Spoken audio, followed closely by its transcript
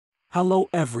Hello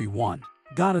everyone,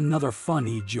 got another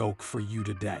funny joke for you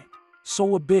today.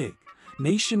 So a big,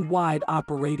 nationwide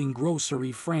operating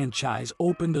grocery franchise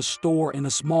opened a store in a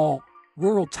small,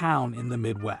 rural town in the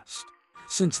Midwest.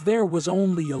 Since there was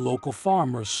only a local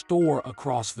farmer's store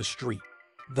across the street,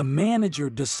 the manager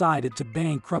decided to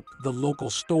bankrupt the local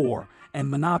store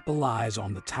and monopolize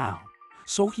on the town.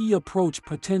 So he approached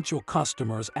potential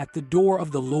customers at the door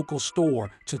of the local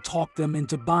store to talk them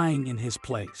into buying in his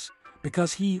place,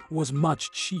 because he was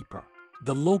much cheaper.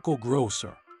 The local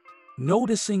grocer,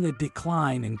 noticing a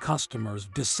decline in customers,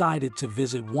 decided to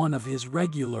visit one of his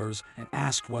regulars and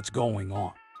asked what's going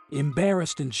on.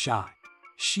 Embarrassed and shy,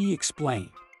 she explained,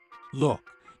 "Look,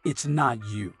 it's not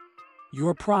you.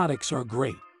 Your products are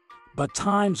great, but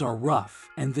times are rough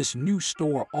and this new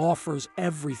store offers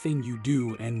everything you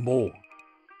do and more.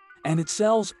 And it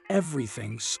sells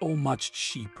everything so much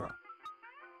cheaper.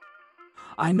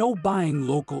 I know buying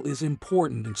local is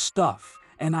important and stuff,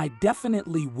 and I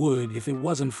definitely would if it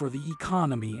wasn't for the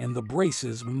economy and the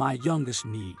braces my youngest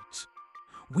needs.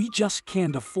 We just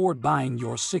can't afford buying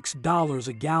your $6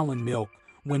 a gallon milk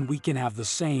when we can have the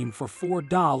same for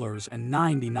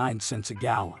 $4.99 a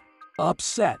gallon."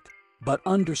 Upset, but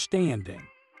understanding,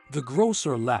 the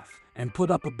grocer left and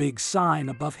put up a big sign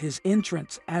above his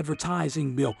entrance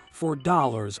advertising milk for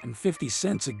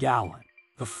 $4.50 a gallon.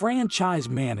 The franchise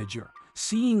manager,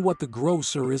 seeing what the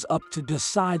grocer is up to,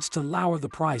 decides to lower the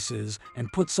prices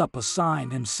and puts up a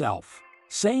sign himself,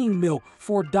 saying milk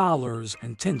for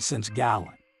 $4.10 a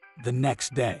gallon. The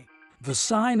next day, the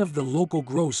sign of the local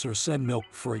grocer said milk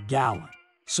for a gallon.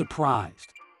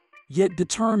 Surprised, yet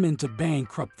determined to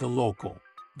bankrupt the local,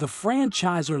 the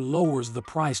franchisor lowers the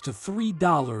price to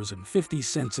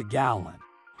 $3.50 a gallon,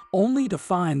 only to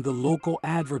find the local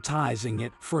advertising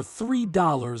it for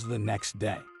 $3 the next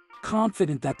day.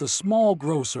 Confident that the small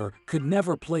grocer could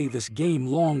never play this game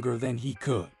longer than he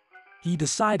could, he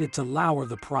decided to lower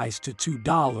the price to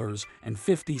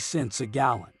 $2.50 a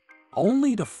gallon,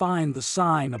 only to find the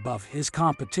sign above his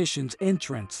competition's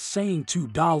entrance saying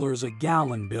 $2 a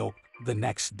gallon milk the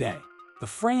next day. The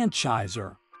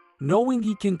franchisor, knowing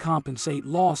he can compensate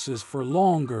losses for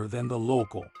longer than the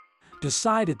local,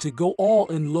 decided to go all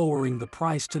in, lowering the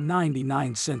price to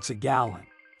 99 cents a gallon,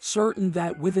 certain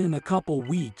that within a couple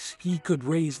weeks he could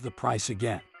raise the price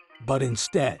again. But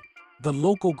instead, the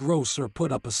local grocer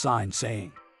put up a sign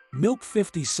saying, "Milk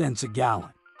 50 cents a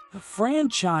gallon." The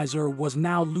franchisor was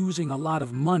now losing a lot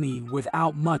of money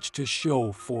without much to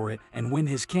show for it, and when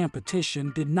his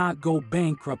competition did not go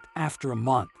bankrupt after a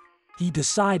month, he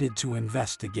decided to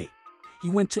investigate. He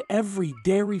went to every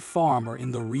dairy farmer in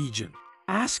the region,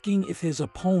 asking if his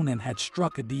opponent had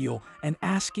struck a deal and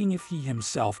asking if he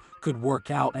himself could work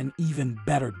out an even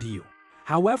better deal.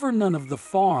 However, none of the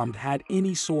farms had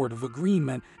any sort of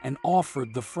agreement and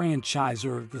offered the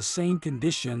franchisor the same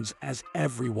conditions as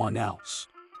everyone else.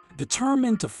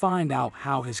 Determined to find out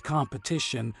how his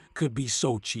competition could be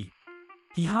so cheap,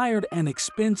 he hired an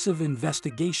expensive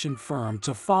investigation firm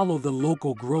to follow the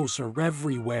local grocer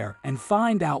everywhere and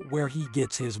find out where he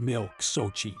gets his milk so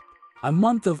cheap. A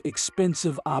month of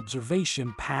expensive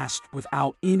observation passed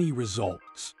without any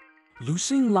results.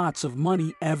 Losing lots of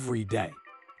money every day,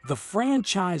 the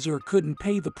franchisor couldn't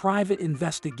pay the private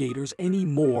investigators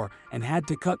anymore and had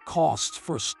to cut costs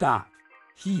for stock,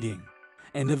 heating,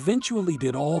 and eventually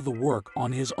did all the work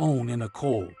on his own in a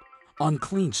cold,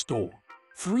 unclean store.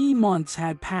 3 months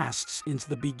had passed since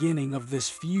the beginning of this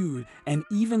feud, and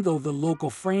even though the local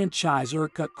franchisor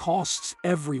cut costs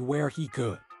everywhere he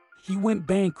could, he went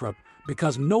bankrupt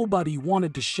because nobody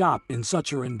wanted to shop in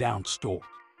such a rundown store.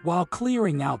 While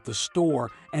clearing out the store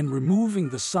and removing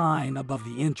the sign above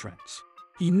the entrance,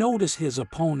 he noticed his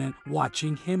opponent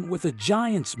watching him with a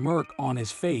giant smirk on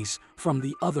his face from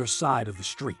the other side of the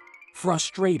street.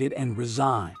 Frustrated and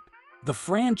resigned, the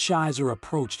franchisor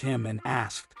approached him and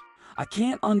asked, "I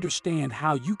can't understand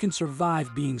how you can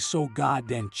survive being so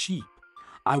goddamn cheap.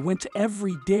 I went to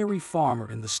every dairy farmer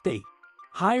in the state,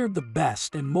 hired the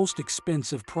best and most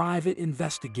expensive private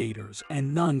investigators,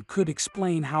 and none could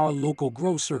explain how a local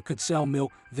grocer could sell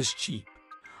milk this cheap.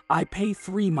 I pay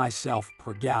 $3 myself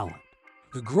per gallon."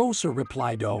 The grocer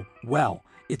replied, "Oh, well,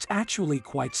 it's actually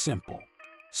quite simple.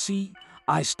 See,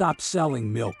 I stopped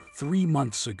selling milk 3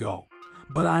 months ago,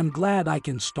 but I'm glad I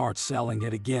can start selling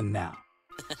it again now."